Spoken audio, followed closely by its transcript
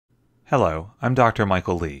Hello, I'm Dr.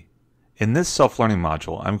 Michael Lee. In this self-learning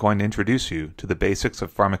module, I'm going to introduce you to the basics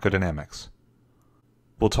of pharmacodynamics.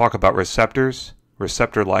 We'll talk about receptors,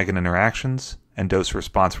 receptor-ligand interactions, and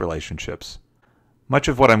dose-response relationships. Much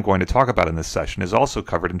of what I'm going to talk about in this session is also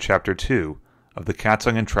covered in Chapter 2 of the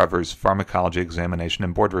Katzung and Trevor's Pharmacology Examination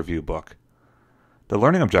and Board Review book. The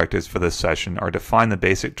learning objectives for this session are to find the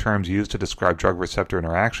basic terms used to describe drug-receptor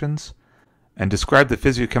interactions, and describe the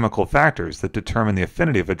physiochemical factors that determine the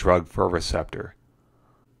affinity of a drug for a receptor.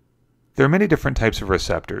 There are many different types of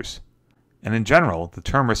receptors, and in general, the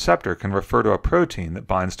term receptor can refer to a protein that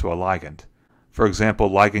binds to a ligand. For example,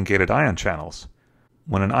 ligand-gated ion channels.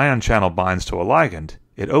 When an ion channel binds to a ligand,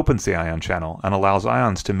 it opens the ion channel and allows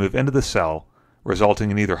ions to move into the cell,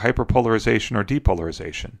 resulting in either hyperpolarization or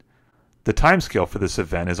depolarization. The timescale for this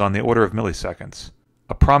event is on the order of milliseconds.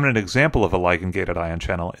 A prominent example of a ligand-gated ion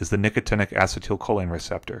channel is the nicotinic acetylcholine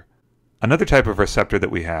receptor. Another type of receptor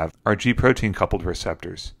that we have are G-protein coupled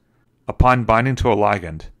receptors. Upon binding to a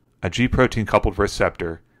ligand, a G-protein coupled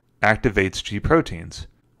receptor activates G-proteins,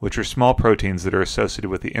 which are small proteins that are associated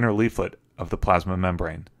with the inner leaflet of the plasma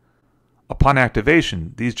membrane. Upon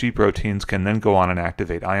activation, these G-proteins can then go on and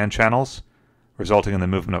activate ion channels, resulting in the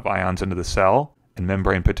movement of ions into the cell and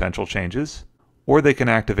membrane potential changes, or they can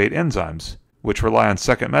activate enzymes, which rely on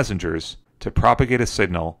second messengers to propagate a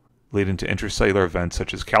signal leading to intracellular events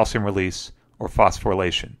such as calcium release or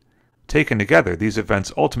phosphorylation. Taken together, these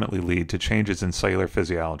events ultimately lead to changes in cellular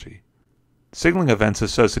physiology. Signaling events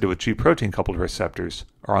associated with G-protein coupled receptors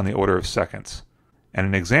are on the order of seconds, and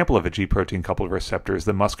an example of a G-protein coupled receptor is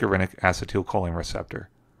the muscarinic acetylcholine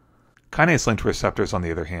receptor. Kinase-linked receptors, on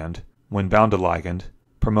the other hand, when bound to ligand,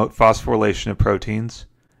 promote phosphorylation of proteins,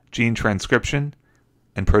 gene transcription,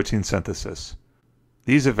 and protein synthesis.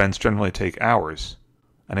 These events generally take hours.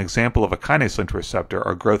 An example of a kinase-linked receptor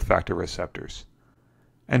are growth factor receptors.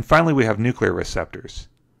 And finally, we have nuclear receptors.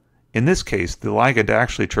 In this case, the ligand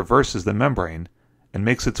actually traverses the membrane and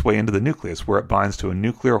makes its way into the nucleus where it binds to a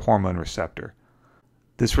nuclear hormone receptor.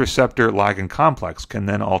 This receptor-ligand complex can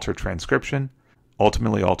then alter transcription,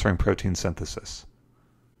 ultimately altering protein synthesis.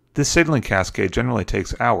 This signaling cascade generally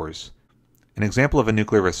takes hours. An example of a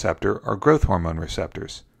nuclear receptor are growth hormone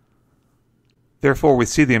receptors. Therefore, we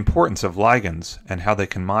see the importance of ligands and how they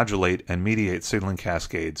can modulate and mediate signaling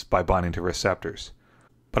cascades by binding to receptors.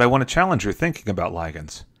 But I want to challenge your thinking about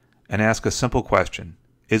ligands and ask a simple question: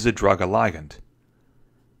 is a drug a ligand?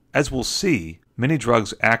 As we'll see, many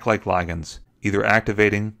drugs act like ligands, either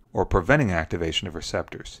activating or preventing activation of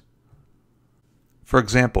receptors. For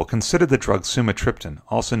example, consider the drug sumatriptan,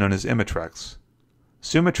 also known as Imitrex.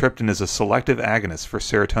 Sumatriptan is a selective agonist for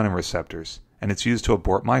serotonin receptors, and it's used to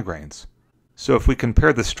abort migraines. So if we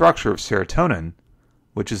compare the structure of serotonin,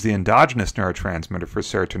 which is the endogenous neurotransmitter for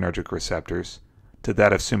serotonergic receptors, to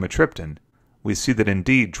that of sumatriptan, we see that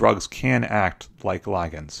indeed drugs can act like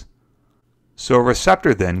ligands. So a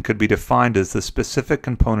receptor then could be defined as the specific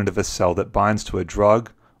component of a cell that binds to a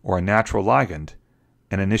drug or a natural ligand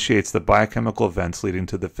and initiates the biochemical events leading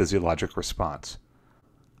to the physiologic response.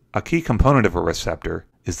 A key component of a receptor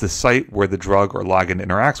is the site where the drug or ligand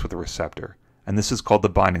interacts with the receptor, and this is called the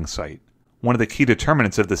binding site. One of the key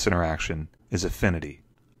determinants of this interaction is affinity.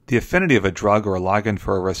 The affinity of a drug or a ligand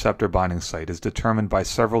for a receptor binding site is determined by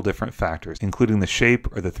several different factors, including the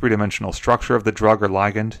shape or the three-dimensional structure of the drug or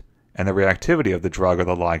ligand, and the reactivity of the drug or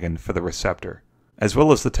the ligand for the receptor, as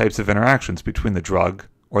well as the types of interactions between the drug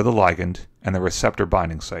or the ligand and the receptor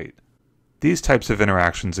binding site. These types of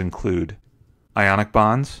interactions include ionic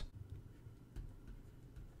bonds,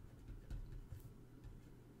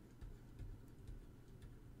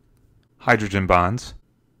 hydrogen bonds,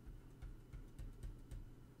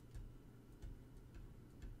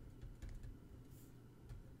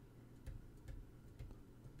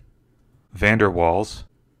 van der Waals,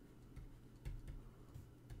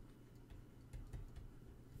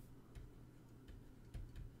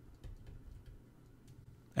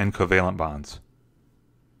 and covalent bonds.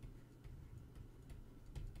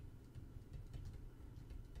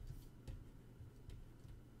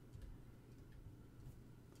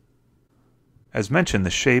 As mentioned, the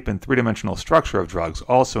shape and three-dimensional structure of drugs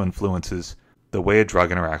also influences the way a drug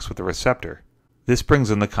interacts with the receptor. This brings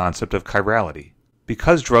in the concept of chirality.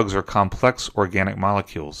 Because drugs are complex organic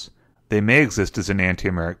molecules, they may exist as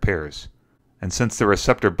enantiomeric pairs. And since the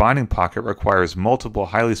receptor binding pocket requires multiple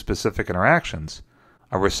highly specific interactions,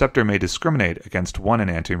 a receptor may discriminate against one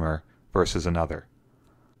enantiomer versus another.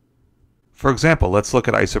 For example, let's look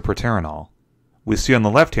at isoproterenol. We see on the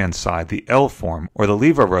left-hand side the L form, or the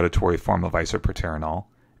levorotatory form of isoproterenol,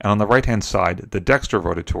 and on the right-hand side the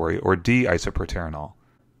dextrorotatory, or D isoproterenol.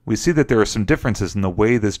 we see that there are some differences in the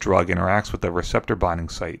way this drug interacts with the receptor binding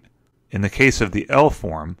site. In the case of the L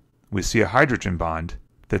form, we see a hydrogen bond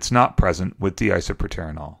that's not present with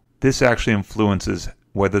diisoproterenol. This actually influences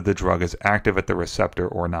whether the drug is active at the receptor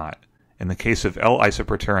or not. In the case of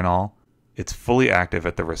L-isoproterenol, it's fully active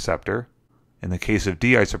at the receptor. In the case of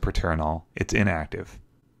diisoproterenol, it's inactive.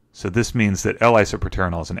 So this means that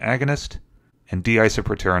L-isoproterenol is an agonist and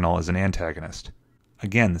diisoproterenol is an antagonist.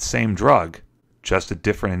 Again, the same drug, just a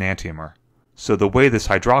different enantiomer. So the way this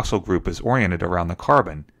hydroxyl group is oriented around the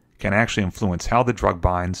carbon can actually influence how the drug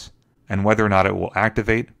binds and whether or not it will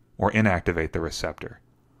activate or inactivate the receptor.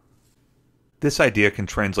 This idea can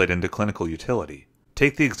translate into clinical utility.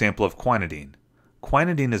 Take the example of quinidine.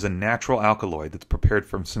 Quinidine is a natural alkaloid that's prepared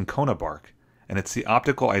from cinchona bark, and it's the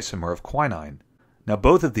optical isomer of quinine. Now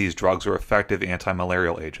both of these drugs are effective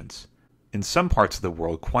antimalarial agents. In some parts of the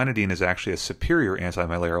world, quinidine is actually a superior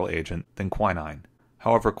antimalarial agent than quinine.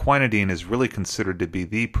 However, quinidine is really considered to be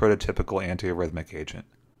the prototypical antiarrhythmic agent.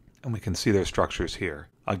 And we can see their structures here.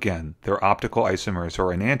 Again, they're optical isomers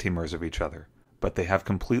or enantiomers of each other, but they have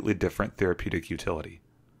completely different therapeutic utility.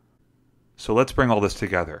 So let's bring all this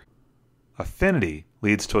together. Affinity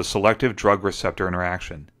leads to a selective drug-receptor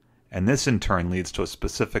interaction, and this in turn leads to a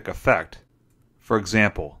specific effect. For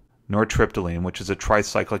example, nortriptyline, which is a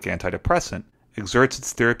tricyclic antidepressant, exerts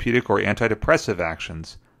its therapeutic or antidepressive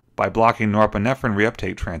actions by blocking norepinephrine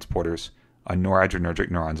reuptake transporters on noradrenergic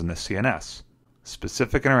neurons in the CNS.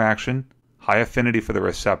 Specific interaction, high affinity for the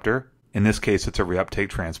receptor, in this case it's a reuptake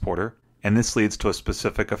transporter, and this leads to a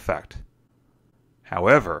specific effect.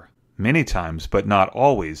 However, many times, but not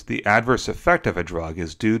always, the adverse effect of a drug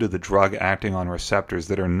is due to the drug acting on receptors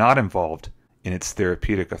that are not involved in its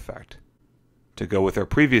therapeutic effect. To go with our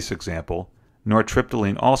previous example,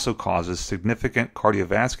 nortriptyline also causes significant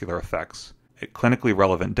cardiovascular effects at clinically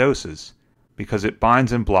relevant doses because it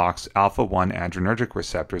binds and blocks alpha-1 adrenergic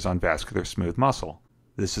receptors on vascular smooth muscle.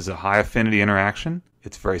 This is a high affinity interaction.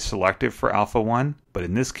 It's very selective for alpha-1, but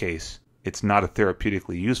in this case, it's not a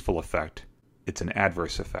therapeutically useful effect. It's an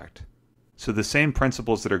adverse effect. So the same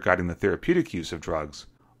principles that are guiding the therapeutic use of drugs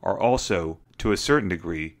are also, to a certain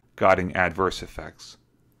degree, guiding adverse effects.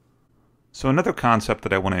 So another concept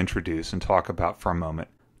that I want to introduce and talk about for a moment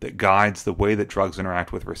that guides the way that drugs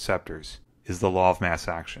interact with receptors is the law of mass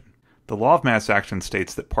action. The law of mass action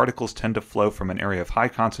states that particles tend to flow from an area of high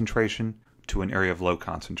concentration to an area of low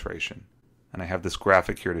concentration. And I have this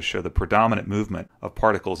graphic here to show the predominant movement of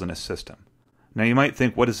particles in a system. Now you might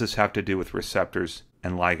think, what does this have to do with receptors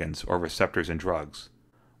and ligands, or receptors in drugs?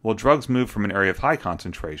 Well, drugs move from an area of high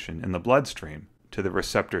concentration in the bloodstream to the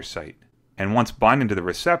receptor site. And once binding to the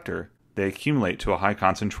receptor, they accumulate to a high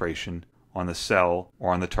concentration on the cell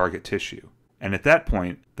or on the target tissue. And at that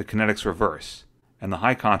point, the kinetics reverse, and the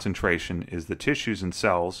high concentration is the tissues and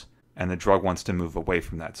cells, and the drug wants to move away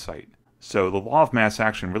from that site. So the law of mass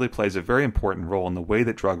action really plays a very important role in the way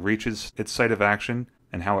that drug reaches its site of action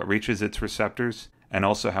and how it reaches its receptors, and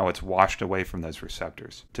also how it's washed away from those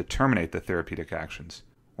receptors to terminate the therapeutic actions,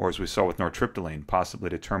 or as we saw with nortriptyline, possibly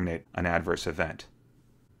to terminate an adverse event.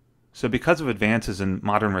 So because of advances in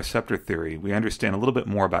modern receptor theory, we understand a little bit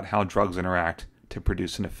more about how drugs interact to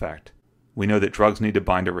produce an effect. We know that drugs need to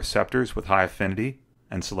bind to receptors with high affinity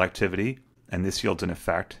and selectivity, and this yields an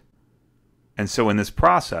effect. And so in this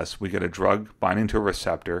process, we get a drug binding to a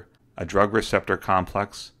receptor, a drug-receptor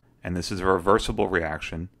complex, and this is a reversible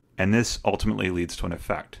reaction, and this ultimately leads to an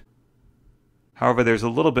effect. However, there's a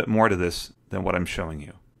little bit more to this than what I'm showing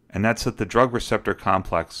you, and that's that the drug-receptor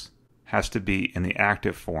complex has to be in the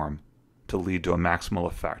active form to lead to a maximal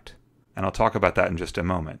effect. And I'll talk about that in just a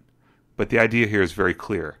moment. But the idea here is very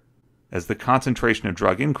clear. As the concentration of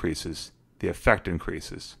drug increases, the effect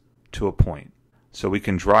increases to a point. So we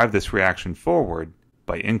can drive this reaction forward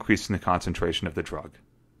by increasing the concentration of the drug.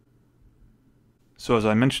 So as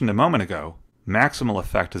I mentioned a moment ago, maximal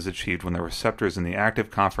effect is achieved when the receptor is in the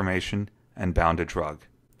active conformation and bound to drug.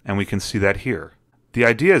 And we can see that here. The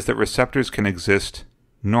idea is that receptors can exist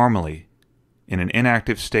normally in an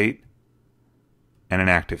inactive state and an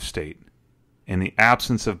active state, in the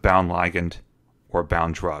absence of bound ligand or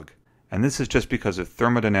bound drug. And this is just because of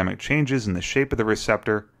thermodynamic changes in the shape of the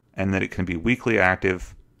receptor, and that it can be weakly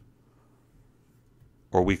active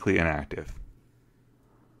or weakly inactive.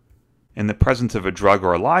 In the presence of a drug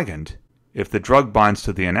or a ligand, if the drug binds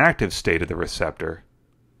to the inactive state of the receptor,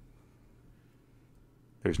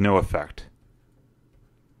 there's no effect.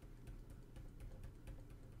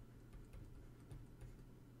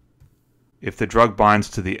 If the drug binds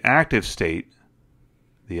to the active state,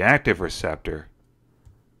 the active receptor,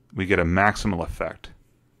 we get a maximal effect.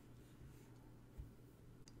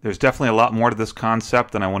 There's definitely a lot more to this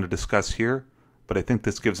concept than I want to discuss here, but I think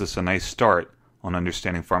this gives us a nice start on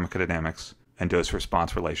understanding pharmacodynamics and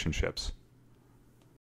dose-response relationships.